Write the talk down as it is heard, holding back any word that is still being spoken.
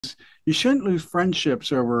You shouldn't lose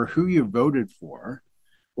friendships over who you voted for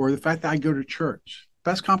or the fact that I go to church.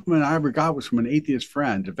 Best compliment I ever got was from an atheist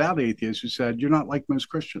friend, a devout atheist, who said, "You're not like most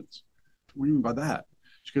Christians." What do you mean by that?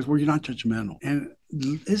 She goes, "Well, you're not judgmental." And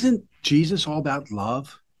isn't Jesus all about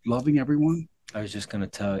love, loving everyone? I was just going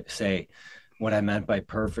to say what I meant by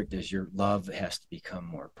perfect is your love has to become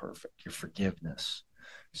more perfect, your forgiveness.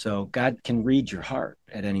 So God can read your heart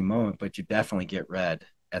at any moment, but you definitely get read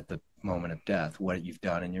at the moment of death, what you've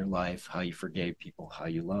done in your life, how you forgave people, how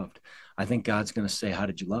you loved. I think God's going to say, how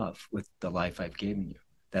did you love with the life I've given you?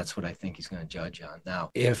 That's what I think he's going to judge on. Now,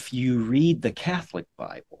 if you read the Catholic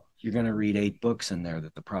Bible, you're going to read 8 books in there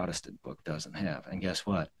that the Protestant book doesn't have. And guess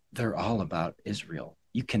what? They're all about Israel.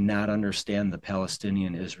 You cannot understand the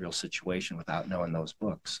Palestinian Israel situation without knowing those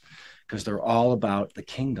books, because they're all about the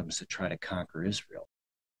kingdoms that try to conquer Israel.